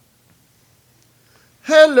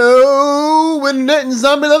Hello, Internet and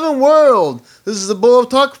Zombie Loving World. This is the Bull of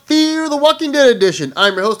Talk Fear the Walking Dead edition.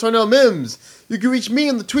 I'm your host, Tarnell Mims. You can reach me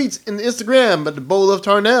on the tweets and the Instagram at the Bull of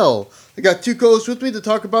Tarnell. I got two co-hosts with me to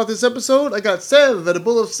talk about this episode. I got Sev at the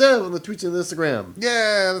Bull of Sev on the tweets and the Instagram.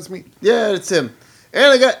 Yeah, that's me. Yeah, it's him. And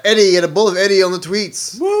I got Eddie at the Bull of Eddie on the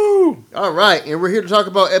tweets. Woo! All right, and we're here to talk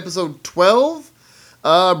about episode 12,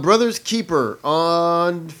 Brother's Keeper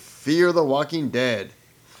on Fear the Walking Dead.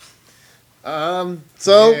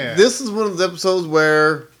 This is one of those episodes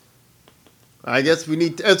where I guess we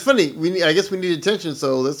need. It's funny. I guess we need attention.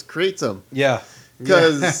 So let's create some. Yeah.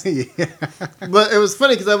 Because. Yeah. But it was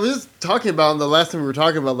funny because I was just talking about the last time we were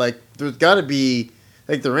talking about like there's got to be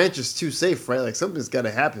like the ranch is too safe, right? Like something's got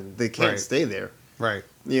to happen. They can't stay there. Right.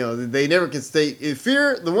 You know they never can stay.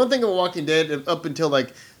 Fear. The one thing about Walking Dead up until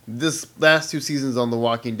like this last two seasons on the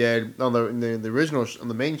Walking Dead on the original on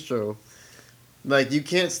the main show. Like, you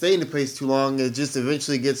can't stay in the place too long. It just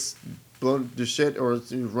eventually gets blown to shit or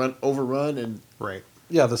overrun. And Right.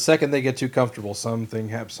 Yeah, the second they get too comfortable, something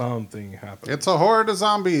happens. It's a horde of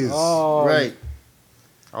zombies. Oh. Right.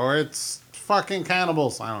 Or it's fucking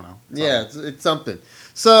cannibals. I don't know. Yeah, it's something.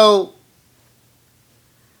 So,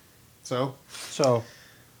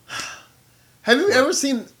 have you ever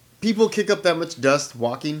seen people kick up that much dust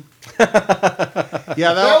walking?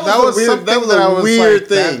 Yeah, that was something that was a weird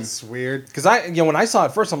thing. That's weird. Because when I saw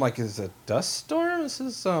it first, I'm like, is it a dust storm? This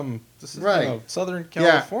is right. Southern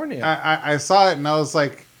California. Yeah, I saw it and I was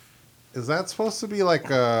like, is that supposed to be like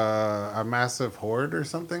a massive horde or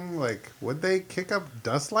something? Like, would they kick up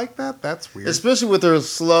dust like that? That's weird. Especially with their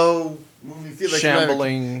slow moving feet, like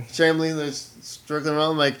shambling, they're struggling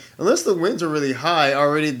around. Like, unless the winds are really high,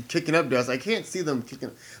 already kicking up dust, I can't see them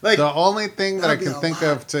kicking. Like, the only thing that I can think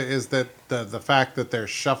of is that the fact that they're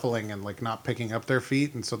shuffling and like not picking up their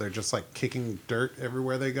feet, and so they're just like kicking dirt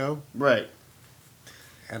everywhere they go. Right.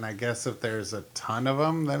 And I guess if there's a ton of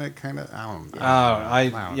them, then it kind of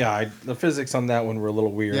the physics on that one were a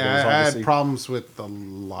little weird. Yeah, I had problems with a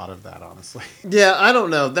lot of that, honestly. Yeah, I don't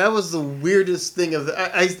know. That was the weirdest thing of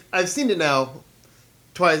I've seen it now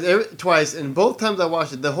twice, and both times I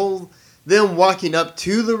watched it, the whole them walking up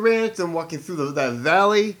to the ranch and walking through that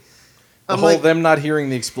valley. Them not hearing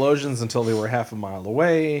the explosions until they were half a mile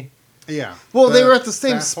away. Yeah. Well, they were at the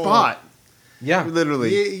same spot. Yeah,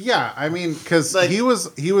 literally. Yeah, I mean, because he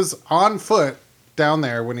was on foot down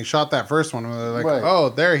there when he shot that first one. Where they're like, oh,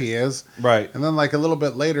 there he is. Right. And then like a little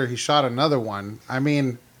bit later, he shot another one. I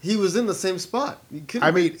mean, he was in the same spot.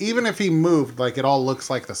 I mean, even if he moved, like it all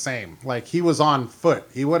looks like the same. Like he was on foot.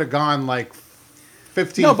 He would have gone like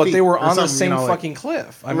 15 feet. No, but they were on the same fucking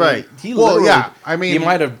cliff. I mean, right. He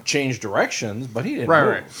might have changed directions, but he didn't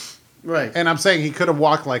move. Right. And I'm saying he could have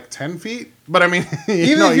walked like 10 feet. But I mean,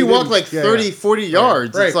 even if he walked like 30, 40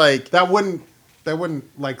 yards, it's like that wouldn't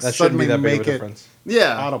like suddenly make it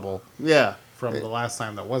audible. Yeah. From the last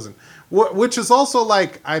time that wasn't. Which is also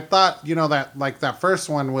like, I thought, that like that first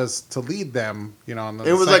one was to lead them, and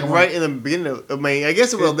it was like right in the beginning of, I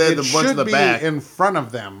guess it was there the bunch of the back. In front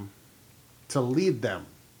of them to lead them.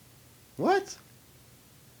 What?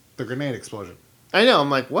 The grenade explosion. I know. I'm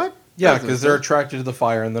like, what? Yeah, because they're attracted to the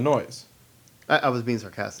fire and the noise. I was being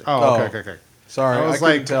sarcastic. Oh, okay. Sorry, I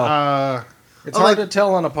couldn't tell. It's hard to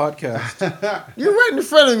tell on a podcast. You're right in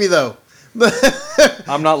front of me, though.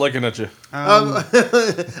 I'm not looking at you.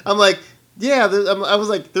 I'm like, yeah. I was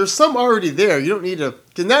like, there's some already there. You don't need to,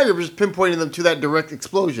 because now you're just pinpointing them to that direct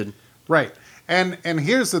explosion. Right. And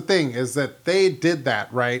here's the thing, is that they did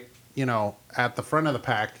that, right, at the front of the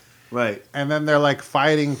pack. Right. And then they're like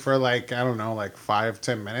fighting for like, I don't know, like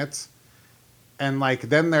 5-10 minutes. And like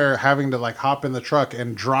then they're having to like hop in the truck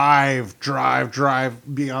and drive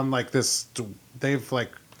beyond like this. They've like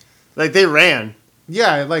they ran.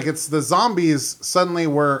 Yeah, like it's the zombies suddenly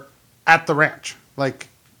were at the ranch. Like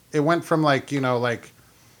it went from like, like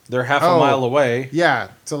they're half a mile away. Yeah,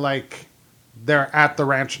 to like they're at the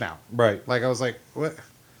ranch now. Right. Like I was like,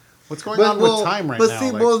 what's going on with time right now? But see,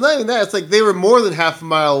 it's not even that. It's like they were more than half a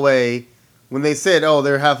mile away. When they said, oh,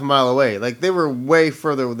 they're half a mile away. Like, they were way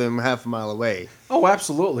further than half a mile away. Oh,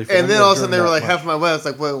 absolutely. And then all of a sudden they were like half a mile away. It's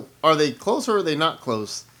like, well, are they close or are they not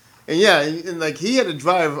close? And yeah, and like he had to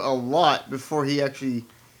drive a lot before he actually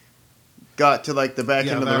got to like the back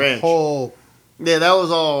end of the ranch. Yeah, that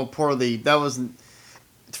was all poorly. That was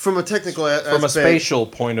from a technical aspect. From a spatial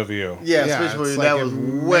point of view. Yeah, spatial point of view, that was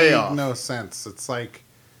way off. No sense. It's like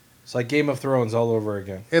Game of Thrones all over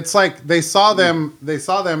again. It's like they saw them,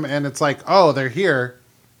 and it's like, oh, they're here.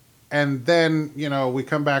 And then, we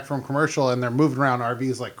come back from commercial and they're moving around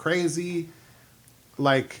RVs like crazy,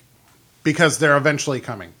 like, because they're eventually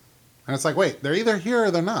coming. And it's like, wait, they're either here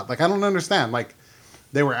or they're not. Like, I don't understand. Like,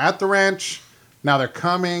 they were at the ranch. Now they're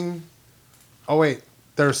coming. Oh, wait.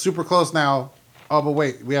 They're super close now. Oh, but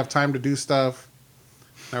wait. We have time to do stuff.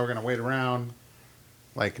 Now we're going to wait around.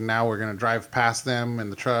 Like, now we're going to drive past them in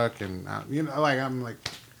the truck. And, I'm like,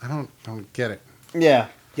 I don't get it. Yeah.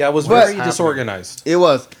 Yeah, it was What's very happening? disorganized. It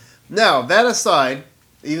was. Now, that aside,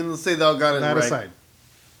 even let's say they all got it That right. aside.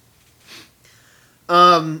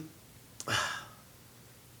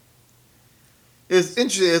 It's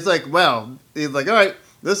interesting. It's like, wow. It's like, all right,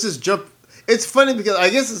 let's just jump. It's funny because I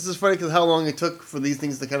guess it's just funny because how long it took for these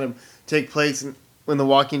things to kind of take place in The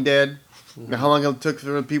Walking Dead. And how long it took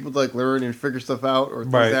for people to like learn and figure stuff out or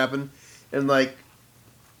things Right. happen. And like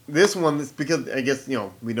this one, it's because I guess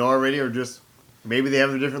we know already, or just maybe they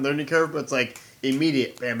have a different learning curve. But it's like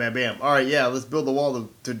immediate, bam, bam, bam. All right, yeah, let's build a wall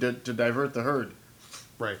to divert the herd.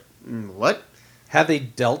 Right. What? Have they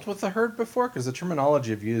dealt with the herd before? Because the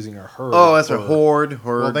terminology of using a herd. Oh, that's a horde.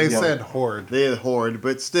 Well, they yeah. said horde. They had horde,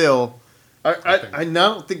 but still, I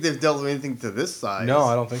don't think they've dealt with anything to this size. No,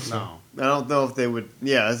 I don't think so. No. I don't know if they would.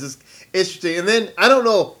 Yeah, it's just interesting. And then I don't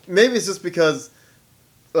know. Maybe it's just because,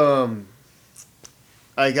 I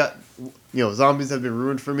got zombies have been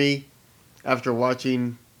ruined for me after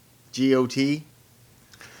watching GOT.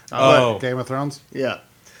 Oh. Game of Thrones. Yeah,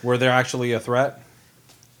 Were they actually a threat?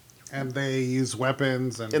 And they use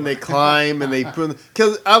weapons and they climb and they put.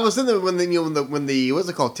 Because I was in there when the what's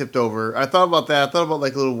it called tipped over. I thought about that. I thought about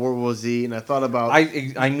like a little World War Z, and I thought about. I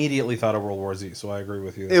immediately thought of World War Z, so I agree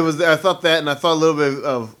with you. It was. I thought that, and I thought a little bit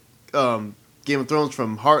of Game of Thrones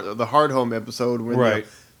from the Hard Home episode when Right.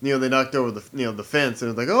 they knocked over the fence, and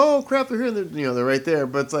it's like, oh crap, they're here. They're right there.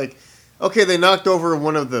 But it's like, okay, they knocked over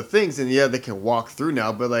one of the things, and yeah, they can walk through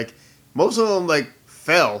now. But like most of them like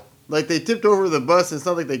fell. Like, they tipped over the bus, and it's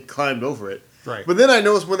not like they climbed over it. Right. But then I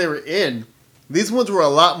noticed when they were in, these ones were a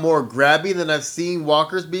lot more grabby than I've seen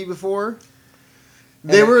walkers be before.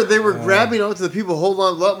 They were grabbing onto the people, hold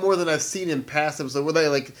on a lot more than I've seen in past episodes.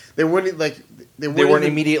 Where they weren't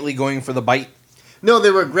immediately going for the bite. No,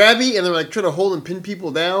 they were grabby, and they were like trying to hold and pin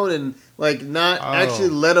people down, and like not actually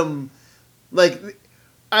let them. Like,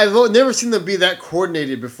 I've never seen them be that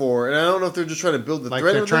coordinated before, and I don't know if they're just trying to build the like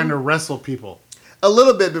threat. they're of trying them. to wrestle people. A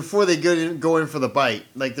little bit before they go in for the bite.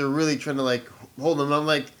 Like, they're really trying to, like, hold them. I'm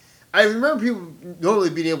like, I remember people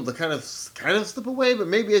normally being able to kind of slip away, but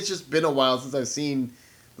maybe it's just been a while since I've seen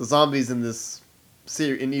the zombies in this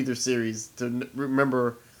in either series to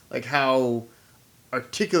remember, like, how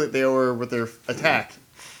articulate they were with their attack.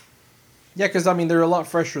 Yeah, because, I mean, they're a lot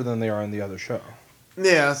fresher than they are in the other show.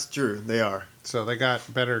 Yeah, that's true. They are. So they got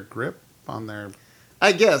better grip on their...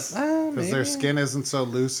 I guess. Because their skin isn't so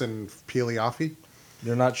loose and peely-offy.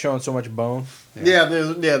 They're not showing so much bone. Yeah,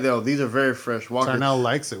 these are very fresh walkers. Darnell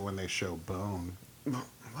likes it when they show bone.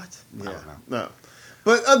 What? I don't know. No.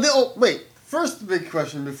 But, wait. First big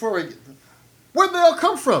question before we... Where'd they all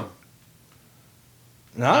come from?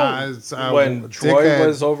 No. When When Troy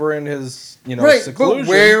was over in his, Right, seclusion. but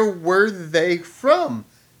where were they from?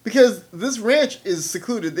 Because this ranch is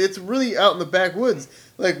secluded. It's really out in the backwoods.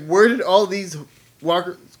 Like, where did all these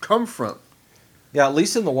walkers come from? Yeah, at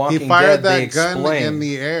least in The Walking He fired Dead, they that gun explain. in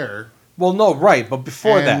the air. Well, no, right, but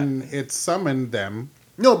before and that. it summoned them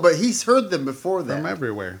No, but he's heard them before that. from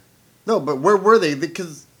everywhere. No, but where were they?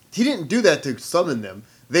 Because he didn't do that to summon them.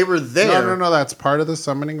 They were there. No. That's part of the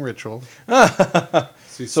summoning ritual.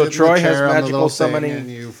 You So sit in Troy the has chair on the magical little thing summoning-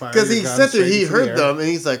 and you fire Because your he gun sat there, straight he into the heard air. them, and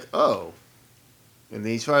he's like, oh. And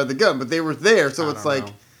then he fired the gun. But they were there, so I it's don't like...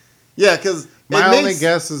 know. Yeah, because... My only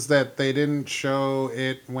guess is that they didn't show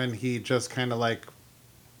it when he just kind of like...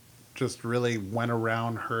 just really went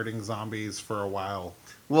around herding zombies for a while.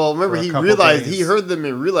 Well, remember, for a he couple realized... days. He heard them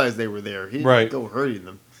and realized they were there. He didn't Right. go hurting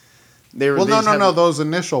them. They were, Well, they just no, happened- those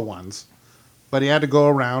initial ones. But he had to go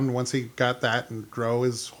around once he got that and grow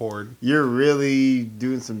his horde. You're really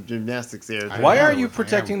doing some gymnastics there. Why I are know, you I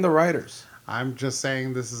protecting am. the writers? I'm just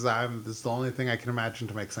saying this is the only thing I can imagine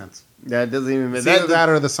to make sense. That doesn't even make It's either that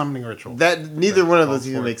or the summoning ritual. neither one of those calls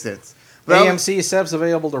even for it. makes sense. But I was- AMC Seb's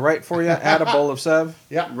available to write for you. Add a bowl of Seb.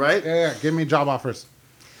 Yeah, Right? Yeah. Give me job offers.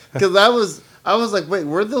 Because I was like, wait,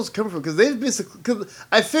 where'd those come from? Because they've been... Because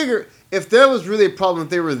I figure if there was really a problem, if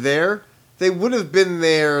they were there, they would have been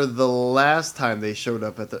there the last time they showed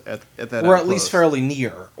up at that Or at outpost. least fairly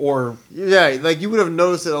near. Or Yeah, like you would have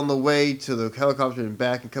noticed it on the way to the helicopter and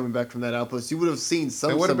back and coming back from that outpost. You would have seen some...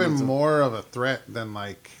 It would have been semblance of- more of a threat than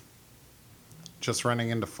like just running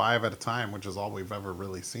into 5 at a time, which is all we've ever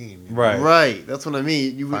really seen. you know? Right. Right, that's what I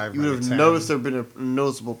mean. You would 5, have maybe 10. noticed there had been a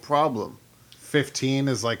noticeable problem. 15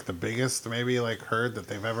 is like the biggest maybe like herd that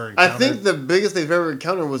they've ever encountered. I think the biggest they've ever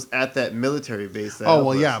encountered was at that military base. That oh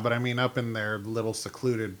well, yeah, but I mean up in their little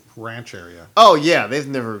secluded ranch area. Oh yeah, they've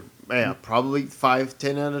never. Yeah, probably 5,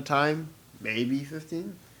 10 at a time, maybe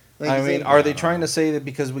 15. Like I you mean, said. are they trying to say that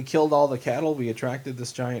because we killed all the cattle, we attracted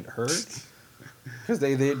this giant herd? Because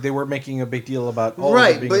they were making a big deal about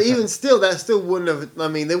right, but even still, that still wouldn't have. I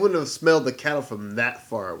mean, they wouldn't have smelled the cattle from that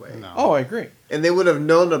far away. No. Oh, I agree. And they would have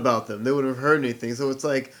known about them. They would have heard anything. So it's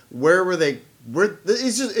like, where were they? Where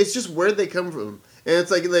it's just where they come from. And it's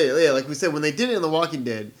like, yeah, like we said, when they did it in The Walking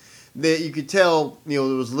Dead, you could tell, there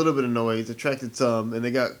was a little bit of noise, attracted some, and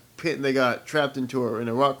they got trapped in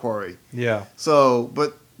a rock quarry. Yeah. So,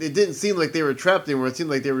 but it didn't seem like they were trapped anywhere. It seemed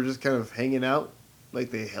like they were just kind of hanging out,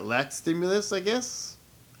 like they had lacked stimulus, I guess.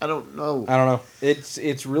 I don't know.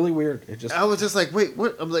 It's really weird. I was just like, wait,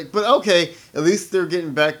 what? I'm like, but okay, at least they're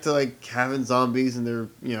getting back to like having zombies, and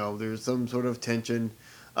there's some sort of tension.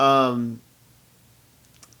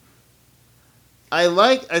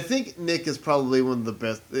 I think Nick is probably one of the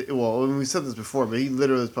best. Well, we said this before, but he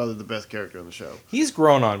literally is probably the best character on the show. He's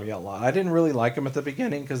grown on me a lot. I didn't really like him at the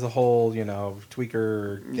beginning because the whole,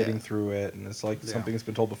 tweaker getting through it, and it's like something that's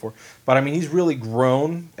been told before. But I mean, he's really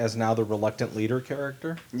grown as now the reluctant leader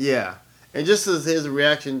character. Yeah, and just as his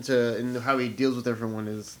reaction to and how he deals with everyone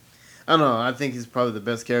is, I don't know. I think he's probably the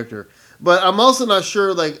best character. But I'm also not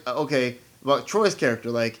sure, like, okay, about Troy's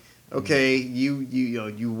character, like. Okay,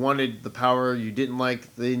 you wanted the power. You didn't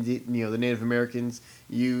like the Native Americans.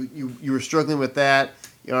 You were struggling with that.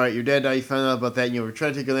 All right, your dad died. You found out about that. We're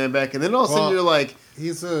trying to take your land back, and then all of a sudden you're like,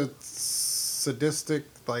 he's a sadistic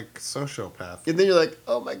like sociopath. And then you're like,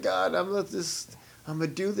 oh my god, I'm gonna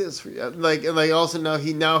do this for you. Like also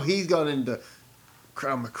now he's gone into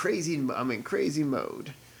I'm in crazy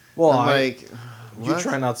mode. Well, What? You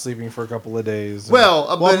try not sleeping for a couple of days.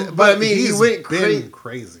 Well, but I mean, he went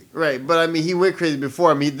crazy. Right, but I mean, he went crazy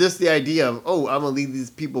before. I mean, this the idea of, I'm going to lead these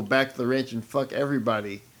people back to the ranch and fuck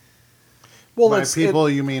everybody. Well, by people,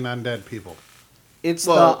 you mean undead people.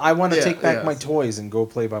 I want to take back my toys and go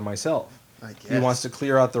play by myself. I guess. He wants to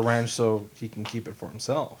clear out the ranch so he can keep it for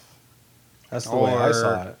himself. That's the way I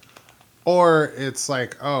saw it. Or it's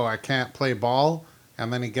like, I can't play ball.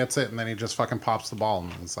 And then he gets it, and then he just fucking pops the ball,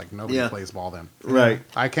 and it's like nobody plays ball then. Right.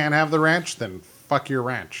 I can't have the ranch, then fuck your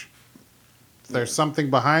ranch. If there's something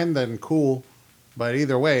behind, then cool. But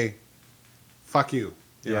either way, fuck you.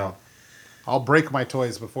 You know? I'll break my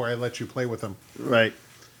toys before I let you play with them. Right.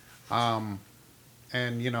 And,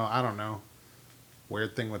 I don't know.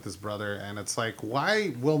 Weird thing with his brother. And it's like,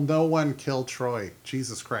 why will no one kill Troy?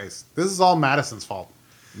 Jesus Christ. This is all Madison's fault.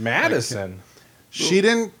 Madison? She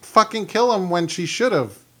didn't fucking kill him when she should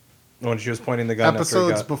have. When she was pointing the gun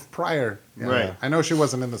episodes prior. Yeah. Right. I know she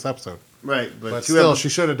wasn't in this episode. Right, but still, she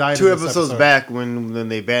should have died. 2 episodes back when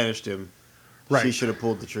they banished him. Right. She should have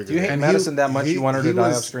pulled the trigger. Do you hate Madison that much? You want her to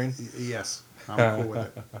die off screen? Yes, I'm cool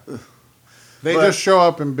with it. They just show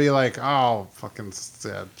up and be like, "Oh, fucking,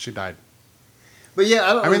 she died." But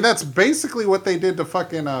yeah, I mean, that's basically what they did to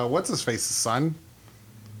fucking what's his face's son.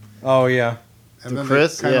 Oh yeah. And then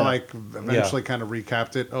Chris, they kind of like eventually kind of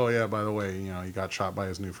recapped it. Oh yeah, by the way, he got shot by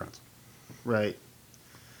his new friends. Right.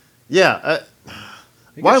 Yeah.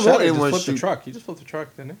 Why won't anyone shoot the truck? He just flipped the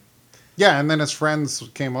truck, didn't he? Yeah, and then his friends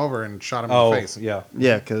came over and shot him in the face. Yeah.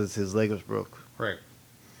 Yeah, because his leg was broke. Right.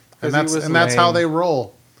 And that's how they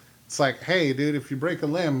roll. It's like, hey, dude, if you break a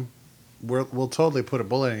limb, we'll totally put a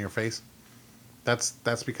bullet in your face.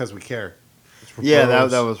 That's because we care. Yeah,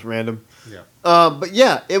 that was random. Yeah. But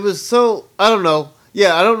yeah, it was so, I don't know.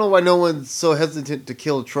 Yeah, I don't know why no one's so hesitant to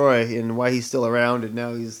kill Troy and why he's still around and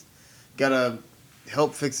now he's got to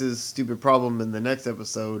help fix his stupid problem in the next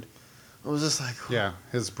episode. I was just like... Yeah,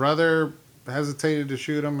 his brother hesitated to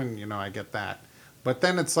shoot him and, I get that. But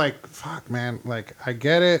then it's like, fuck, man. Like, I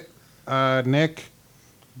get it, Nick,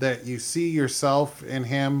 that you see yourself in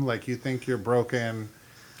him. Like, you think you're broken...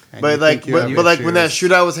 But when that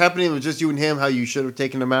shootout was happening, it was just you and him. How you should have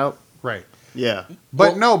taken him out, right? Yeah,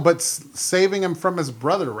 but saving him from his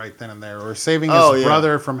brother right then and there, or saving his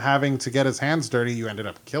brother from having to get his hands dirty, you ended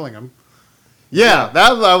up killing him. Yeah,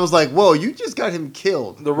 that I was like, whoa, you just got him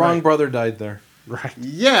killed. The wrong brother died there. Right.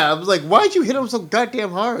 Yeah, I was like, why'd you hit him so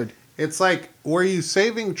goddamn hard? It's like, were you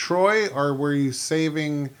saving Troy or were you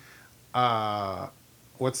saving,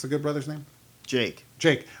 what's the good brother's name? Jake.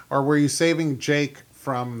 Or were you saving Jake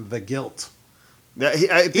from the guilt?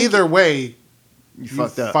 Either way, you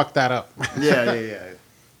fucked up. Fucked that up. Yeah.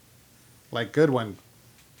 Like, good one,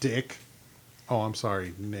 Dick. Oh, I'm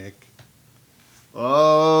sorry, Nick.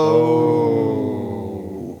 Oh.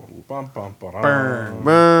 Bum, bum, Burn.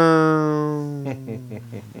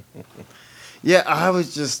 Yeah, I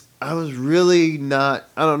was really not.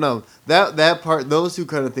 I don't know that part. Those two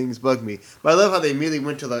kind of things bug me. But I love how they immediately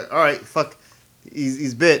went to like, all right, fuck,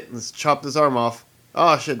 he's bit. Let's chop this arm off.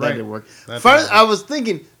 Oh shit, that Right. didn't work. That First, didn't work. I was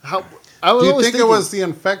thinking how. I was Do you always think it thinking, was the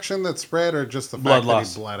infection that spread, or just the Blood fact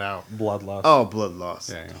loss. that he bled out? Blood loss. Oh, blood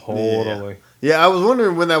loss. Yeah. Totally. Yeah, I was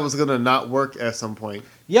wondering when that was gonna not work at some point.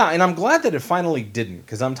 Yeah, and I'm glad that it finally didn't,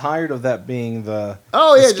 because I'm tired of that being the,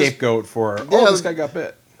 Oh, the yeah, just- scapegoat for, Yeah, this guy got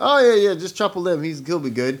bit. Oh yeah, just chop a limb. He'll be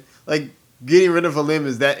good. Like getting rid of a limb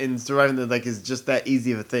is that, and surviving that like is just that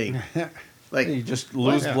easy of a thing. Like You just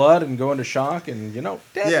lose Yeah. blood and go into shock, and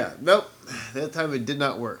dead. yeah, nope. That time it did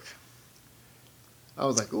not work. I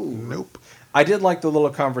was like, ooh, Nope. I did like the little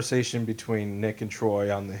conversation between Nick and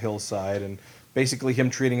Troy on the hillside, and basically him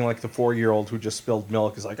treating like the 4-year-old who just spilled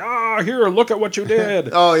milk is like, here, look at what you did.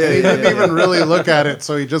 Oh yeah, He yeah, didn't yeah, even yeah. really look at it,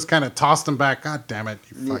 so he just kind of tossed him back. God damn it,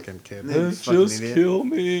 you Yeah. fucking kid. Yeah. Let's fucking just idiot. kill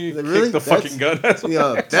me. Really? Kick the fucking gun. That's what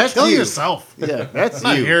Yeah, that's Kill you. yourself. Yeah, that's I'm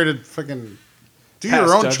not you. here to fucking do Pass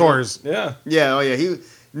your own judgment. chores. Yeah. Yeah, oh yeah.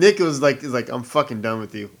 Nick was like, I'm fucking done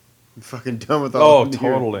with you. I'm fucking done with all. Oh, of you.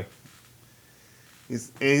 totally. He's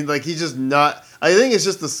just not. I think it's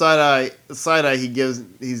just the side eye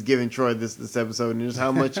he's giving Troy this episode, and just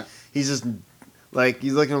how much he's just like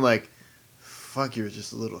he's looking like, fuck, you're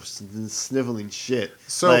just a little sniveling shit.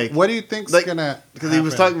 So like, what do you think's like, gonna? because he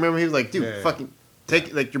was happen? talking. Remember, he was like, dude, Yeah. fucking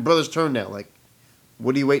take like your brother's turn now. Like,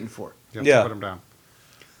 what are you waiting for? You have Yeah. to put him down.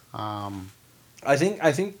 I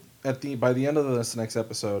think by the end of this next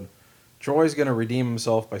episode, Troy's gonna redeem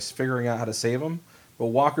himself by figuring out how to save him, but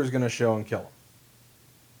Walker's gonna show and kill him.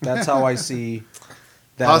 That's how I see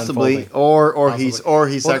that Possibly, unfolding. or he Well,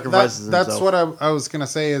 sacrifices that's himself. what I was gonna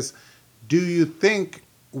say is, do you think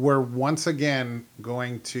we're once again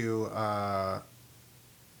going to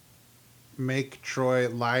make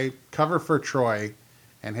Troy cover for Troy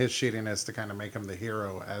and his shittiness to kind of make him the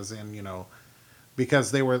hero, as in,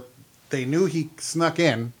 because they knew he snuck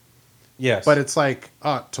in, Yes, but it's like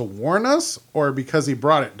to warn us, or because he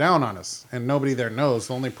brought it down on us and nobody there knows.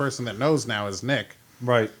 The only person that knows now is Nick.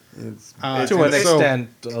 right. It's, To an so- extent,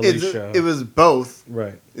 Alicia. it was both.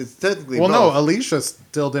 right. It's technically Well, both. no, Alicia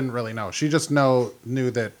still didn't really know. She just knew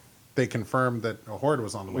that they confirmed that a horde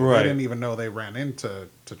was on the way. Right. They didn't even know they ran into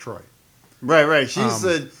Troy. Right. She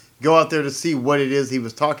said go out there to see what it is he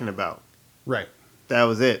was talking about. Right. That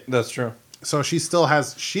was it. That's true. So she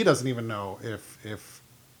doesn't even know if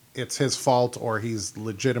it's his fault or he's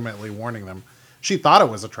legitimately warning them. She thought it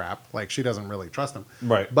was a trap. Like, she doesn't really trust him.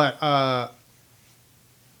 Right.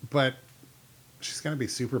 But she's going to be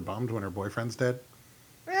super bummed when her boyfriend's dead.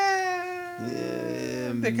 They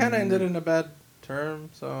kind of ended in a bad term,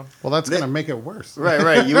 so. Well, that's going to make it worse.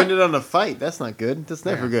 Right. You ended on a fight. That's not good. That's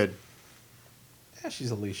never Yeah. good. Yeah,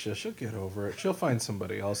 she's Alicia. She'll get over it. She'll find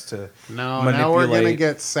somebody else to No, now we're going to manipulate.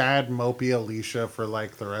 get sad, mopey Alicia for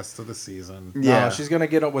like the rest of the season. Yeah. No, she's going to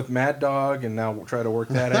get up with Mad Dog and now try to work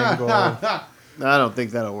that angle. I don't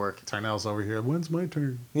think that'll work. Tarnell's over here. When's my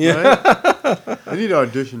turn? Yeah. Right? I need to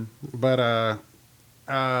audition. But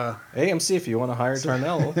AMC, if you want to hire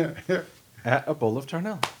Tarnell, at a bowl of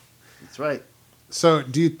Tarnell. That's right. so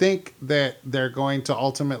do you think that they're going to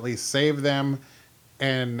ultimately save them,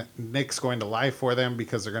 and Nick's going to lie for them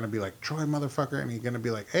because they're going to be like, Troy, motherfucker, and he's going to be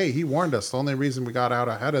like, hey, he warned us. The only reason we got out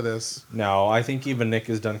ahead of this. No, I think even Nick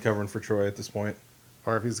is done covering for Troy at this point.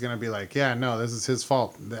 Or if he's going to be like, yeah, no, this is his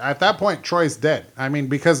fault. At that point, Troy's dead. I mean,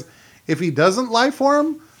 because if he doesn't lie for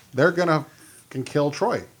him, they're going to can kill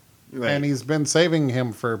Troy. Right. And he's been saving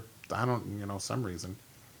him for, some reason.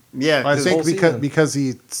 Yeah. I 'cause- think whole season. because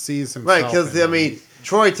he sees himself. right. Because in-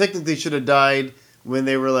 Troy technically should have died when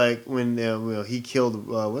they were like when he killed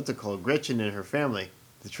what's it called, Gretchen and her family,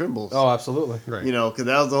 the Trimbles. Oh, absolutely. Right. Because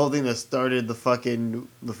that was the whole thing that started the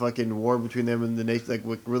fucking war between them and the nation. Like,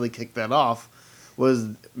 what really kicked that off was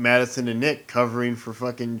Madison and Nick covering for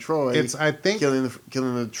fucking Troy. I think killing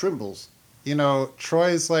the Trimbles.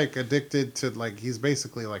 Troy's like addicted to he's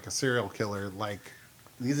basically like a serial killer.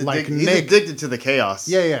 He's Like he's Nick. addicted to the chaos.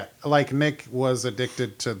 Yeah. Like Nick was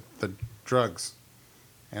addicted to the drugs.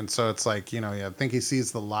 And so it's like, I think he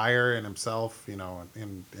sees the liar in himself,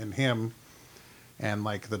 in him and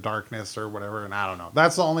like the darkness or whatever. And I don't know.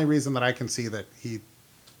 That's the only reason that I can see that he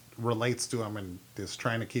relates to him and is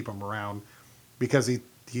trying to keep him around, because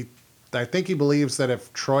I think he believes that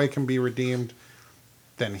if Troy can be redeemed,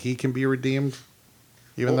 then he can be redeemed,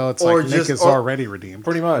 even though it's or like Nick just- is or- already redeemed.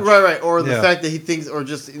 Pretty much. Right. Or the Yeah. fact that he thinks, or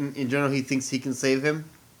just in general, he thinks he can save him.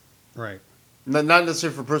 Right. Not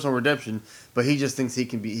necessarily for personal redemption, but he just thinks he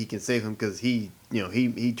can save him because he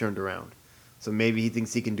turned around. So maybe he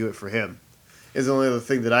thinks he can do it for him. Is the only other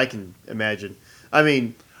thing that I can imagine. I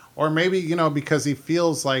mean, or maybe because he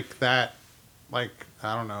feels like that, like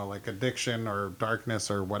I don't know, like addiction or darkness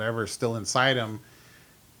or whatever still inside him,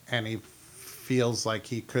 and he feels like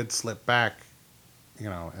he could slip back,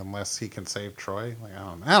 unless he can save Troy. Like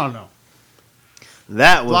I don't know.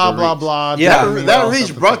 That was Blah blah blah. Yeah, that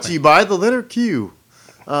reach brought to you by the letter Q.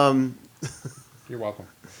 You're welcome.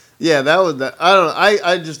 Yeah, that was that. I don't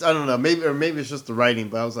know. I don't know. Maybe it's just the writing,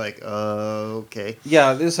 but I was like, okay.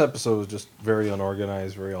 Yeah, this episode was just very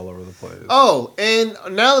unorganized, very all over the place. Oh, and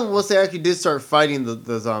now that once they actually did start fighting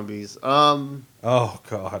the zombies, Oh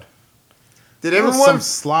God. did There was everyone some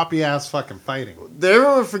sloppy ass fucking fighting. did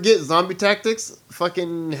everyone forget zombie tactics?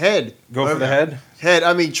 Fucking head. Go for the head. Head.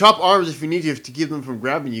 I mean, chop arms if you need to keep them from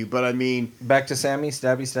grabbing you. But I mean, Back to Sammy.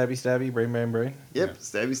 Stabby, stabby, stabby. Brain, brain, brain. yep. Yeah.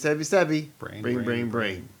 Stabby, stabby, stabby. Brain,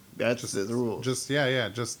 Brain. That's just the rule. Just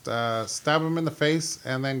just stab him in the face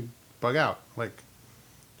and then bug out, like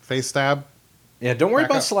face stab. Yeah, don't worry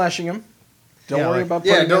Back about up. slashing him. Don't Yeah, worry like- about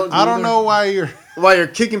Yeah, putting don't- it- I don't know why you're While you're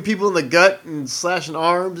kicking people in the gut and slashing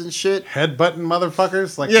arms and shit. headbutting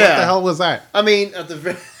motherfuckers. Like what Yeah. the hell was that? I mean, at the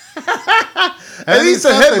very And least he's the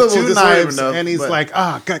got headbutt the will two disarm him knives, enough, and he's but-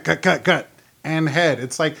 like, gut, and head.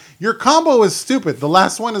 It's like your combo is stupid. The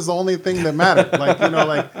last one is the only thing that mattered.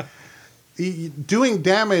 Doing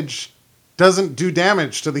damage doesn't do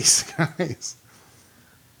damage to these guys.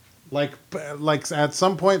 Like at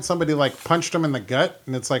some point somebody like punched him in the gut,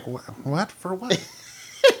 and it's like, what for what?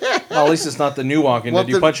 Well, at least it's not the new Walking Well, Dead.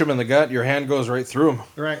 You the- punch him in the gut, your hand goes right through him.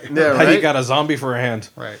 Right. Yeah, How do you right? got a zombie for a hand?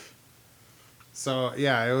 Right. So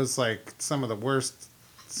yeah, it was like some of the worst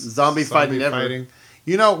Zombie fighting ever.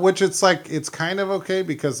 Which it's kind of okay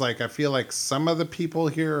because like I feel like some of the people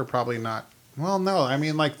here are probably not. Well, no, I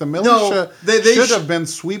mean like the militia they should sh- have been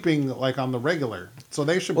sweeping like on the regular, so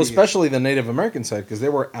they should Well, be. especially the Native American side because they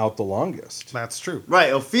were out the longest. That's true.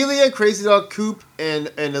 Right, Ophelia, Crazy Dog, Coop,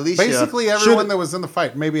 and Alicia. Basically, everyone should- that was in the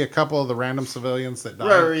fight, maybe a couple of the random civilians that died.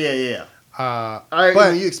 Right, yeah.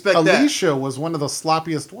 But you expect that. Alicia was one of the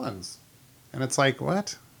sloppiest ones, and it's like,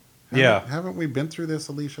 what? Yeah. Haven't we been through this,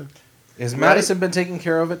 Alicia? Has Madison been taking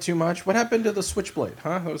care of it too much? What happened to the Switchblade?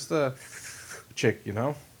 Huh? That was the chick,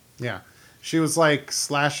 Yeah. She was like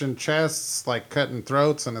slashing chests, like cutting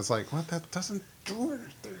throats, and it's like, what? That doesn't do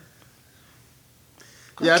anything.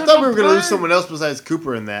 Yeah, I thought we were going to lose someone else besides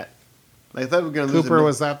Cooper in that. Like, I thought we were going to lose Cooper him.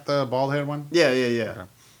 was that the bald head one? Yeah. Okay.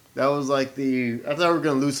 That was like I thought we were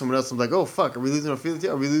going to lose someone else. I'm like, oh, fuck, are we losing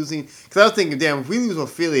Ophelia? Are we losing? Because I was thinking, damn, if we lose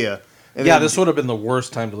Ophelia. And Yeah, then- this would have been the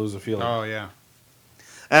worst time to lose a feeling. Oh yeah.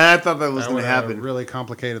 And I thought that was That going would to have happen. really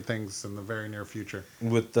complicated things in the very near future.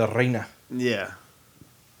 With the Reina. Yeah.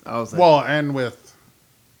 I was like, Well, and with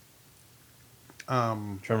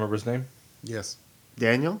Trying to remember his name? yes,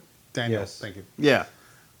 Daniel? Daniel. Yes. Thank you. Yeah.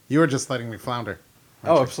 You were just letting me flounder.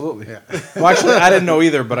 Oh, absolutely. Yeah. Well, actually, I didn't know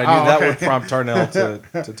either, but I knew Oh, that okay. would prompt Tarnell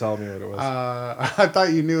to tell me what it was. I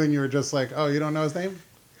thought you knew, and you were just like, "Oh, you don't know his name?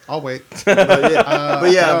 I'll wait." But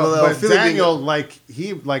yeah. But Ophelia Daniel,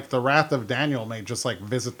 the wrath of Daniel may just like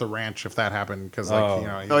visit the ranch if that happened because Oh.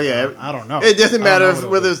 Oh, yeah. I don't know. It doesn't I don't matter know if, what it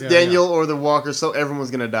whether was. it's Yeah, Daniel or the Walker, so everyone's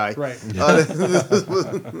going to die. Right.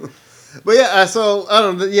 But yeah, so I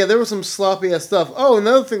don't know. Yeah, there was some sloppy ass stuff. Oh,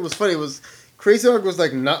 another thing was funny was Crazy Dog was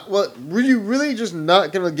like, "Not what? Were you really just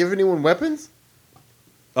not gonna give anyone weapons?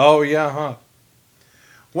 Oh, yeah, huh?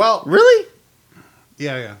 Well, Really?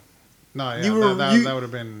 yeah. No, yeah, You were- that you- would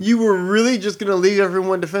have been. You were really just gonna leave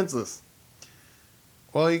everyone defenseless?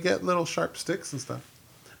 Well, you get little sharp sticks and stuff.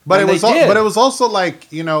 But And it was they did. but it was also like,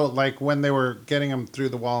 like when they were getting them through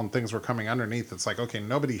the wall and things were coming underneath, it's like, okay,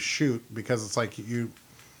 nobody shoot because it's like you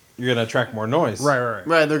You're going to attract more noise. right.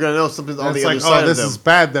 Right? They're gonna know something's on And the it's other like, side oh, this of is them.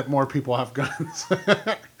 bad that more people have guns.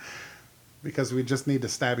 Because we just need to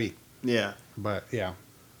stabby. Yeah. But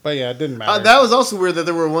yeah, it didn't matter. That was also weird that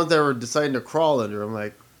there were ones that were deciding to crawl under. I'm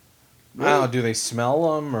like, Wow, do they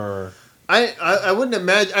smell them or? I wouldn't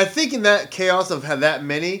imagine. I think in that chaos of had that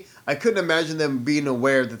many, I couldn't imagine them being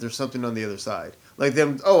aware that there's something on the other side. Like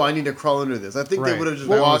them, oh, I need to crawl under this. I think they Right. would have just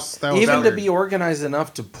That walked. was Even to weird. be organized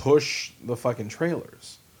enough to push the fucking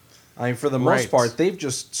trailers. I mean, for the most Right. part, they've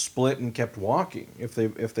just split and kept walking if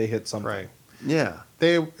they hit something. right. Yeah.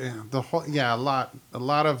 A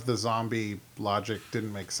lot of the zombie logic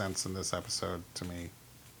didn't make sense in this episode to me.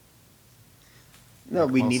 No,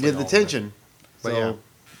 we Mostly needed all the of it. tension. But So yeah.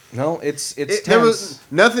 No, it's tense. there was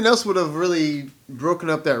nothing else would have really broken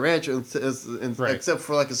up that ranch Right. except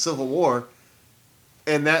for like a civil war,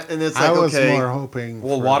 and it's like I was okay. more hoping.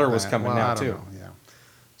 Well, for water was that. coming Well, now, I don't too. know, yeah.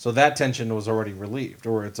 So that tension was already relieved,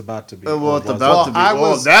 or it's about to be. Well, or it's was. about to be. I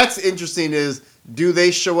Well, was- that's interesting. Is do they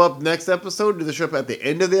show up next episode? Do they show up at the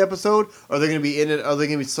end of the episode? Are they going to be in it? Are they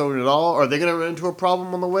going to be sold at all? Are they going to run into a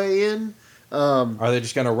problem on the way in? Are they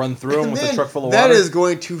just going to run through them And with a then truck full of that water? is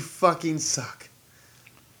going to fucking suck.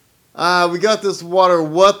 We got this water.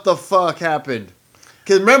 What the fuck happened?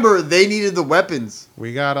 Because remember, they needed the weapons.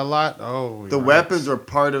 We got a lot. Oh, The weapons are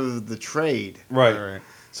part of the trade. Right.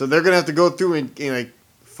 So they're gonna have to go through and like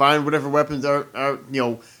find whatever weapons are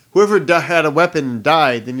whoever had a weapon and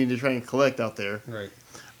died, they need to try and collect out there. Right.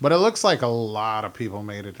 But it looks like a lot of people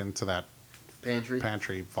made it into that Pantry.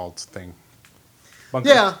 vault thing. Bunker.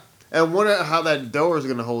 Yeah, and wonder how that door is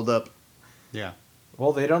gonna hold up. Yeah.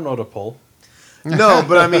 Well, they don't know to pull. No,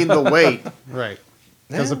 but I mean the weight. Right.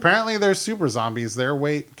 Because Yeah. apparently they're super zombies. Their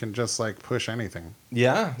weight can just like push anything.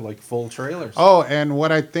 Yeah, like full trailers. Oh, and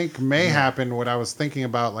what I think may happen, what I was thinking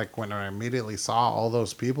about, like when I immediately saw all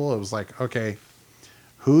those people, it was like, okay,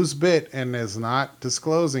 who's bit and is not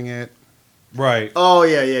disclosing it? Right. Oh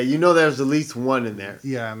yeah. You know there's at least one in there.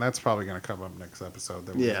 Yeah, and that's probably going to come up next episode.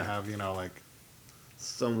 That we Yeah. have, like,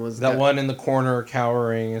 Someone's That got- one in the corner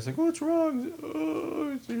cowering. It's like, what's wrong?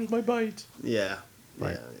 Oh, here's my bite. Yeah.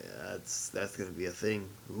 Right. Yeah. That's gonna be a thing.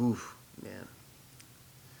 Oof, man.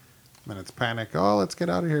 then it's panic. Oh, let's get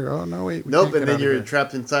out of here. Oh, no, wait. we Nope, can't and get then out of you're here.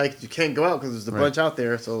 trapped inside 'cause you can't go out because there's a Right. bunch out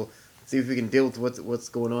there. So see if we can deal with what's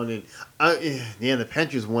going on. And the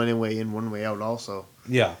pantry's one way in, one way out. Also,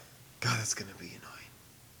 Yeah. God, that's gonna be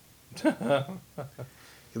annoying.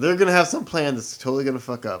 They're gonna have some plan that's totally gonna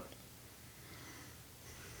fuck up.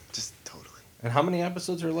 Just totally. And how many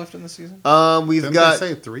episodes are left in the season? We've Didn't got.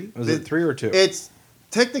 they say 3? Was it 3 or 2? It's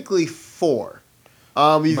technically 4.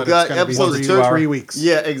 You've But got it's gonna be episodes. 3 weeks.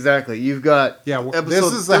 Yeah, exactly. You've got Yeah, episode this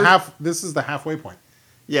is this is the halfway point.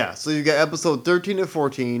 Yeah, so you got episode 13 and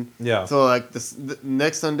 14. Yeah. So like the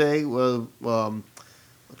next Sunday was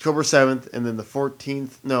October 7th, and then the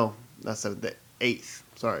 14th. No, not 7th. The 8th.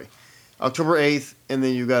 Sorry, October 8th, and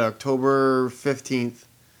then you got October 15th,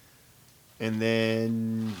 and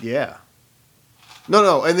then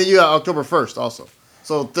no, and then you got October 1st also.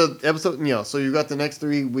 So the episode, so you got the next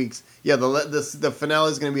 3 weeks. Yeah, the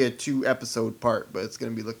finale is going to be a 2-episode part, but it's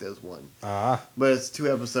going to be looked at as one. But it's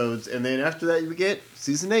 2 episodes, and then after that you get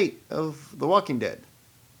season 8 of The Walking Dead.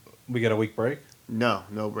 We get a week break? No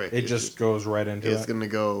break. It It's just goes right into It's it? going to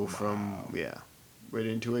go from right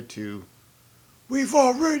into it to we've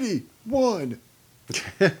already won.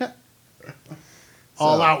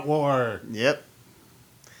 All out war. Yep.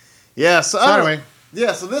 Yeah. So, So anyway,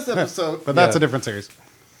 Yeah. So this episode, but that's Yeah. a different series.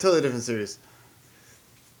 totally different series.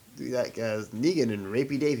 Do that guys, Negan and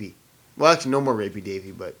Rapey Davy. Well, actually, no more Rapey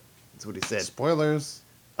Davy, but that's what he said. Spoilers.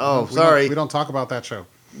 Oh, We don't- sorry. We don't talk about that show.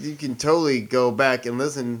 You can totally go back and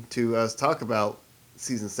listen to us talk about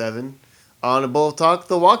season 7 on a Bowl of Talk,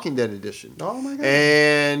 The Walking Dead edition. Oh my god.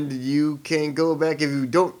 And you can go back if you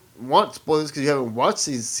don't want spoilers because you haven't watched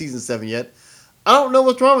season 7 yet. I don't know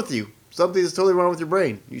what's wrong with you. Something is totally wrong with your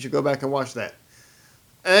brain. You should go back and watch that.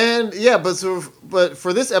 And yeah, but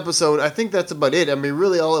for this episode, I think that's about it. I mean,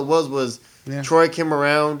 really, all it was Yeah. Troy came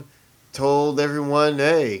around, told everyone,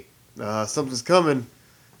 "Hey, something's coming.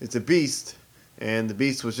 It's a beast." And the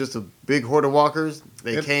beast was just a big horde of walkers.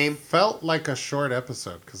 They It came. felt like a short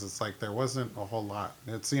episode because it's like there wasn't a whole lot.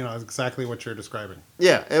 It's exactly what you're describing.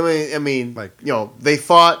 Yeah, I mean, Like- they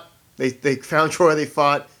fought. They found Troy. They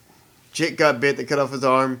fought. Jake got bit. They cut off his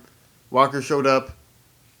arm. Walker showed up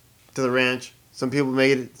to the ranch. Some people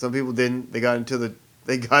made it. Some people didn't. They got into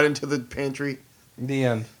the pantry. The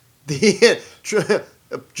end.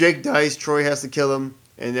 Jake dies. Troy has to kill him,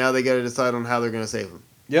 and now they got to decide on how they're going to save him.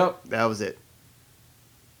 Yep. That was it.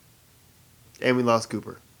 And we lost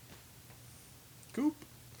Cooper.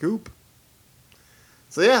 Coop.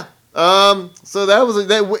 So yeah. So that was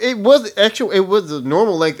it was a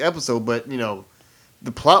normal length episode, but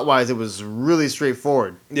the plot wise it was really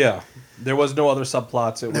straightforward. Yeah. There was no other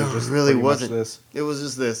subplots. It was No, just it really pretty wasn't. much this. It was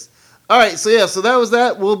just this. All right, so yeah, so that was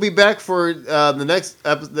that. We'll be back for the next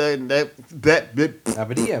episode.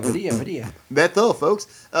 That's all,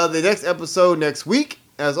 folks. The next episode next week,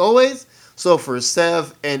 as always. So for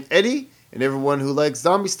Sav and Eddie and everyone who likes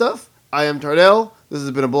zombie stuff, I am Tardell. This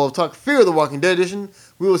has been a Bowl of Talk, Fear the Walking Dead edition.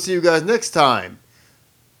 We will see you guys next time.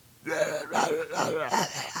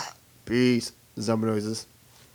 Peace. Zombie noises.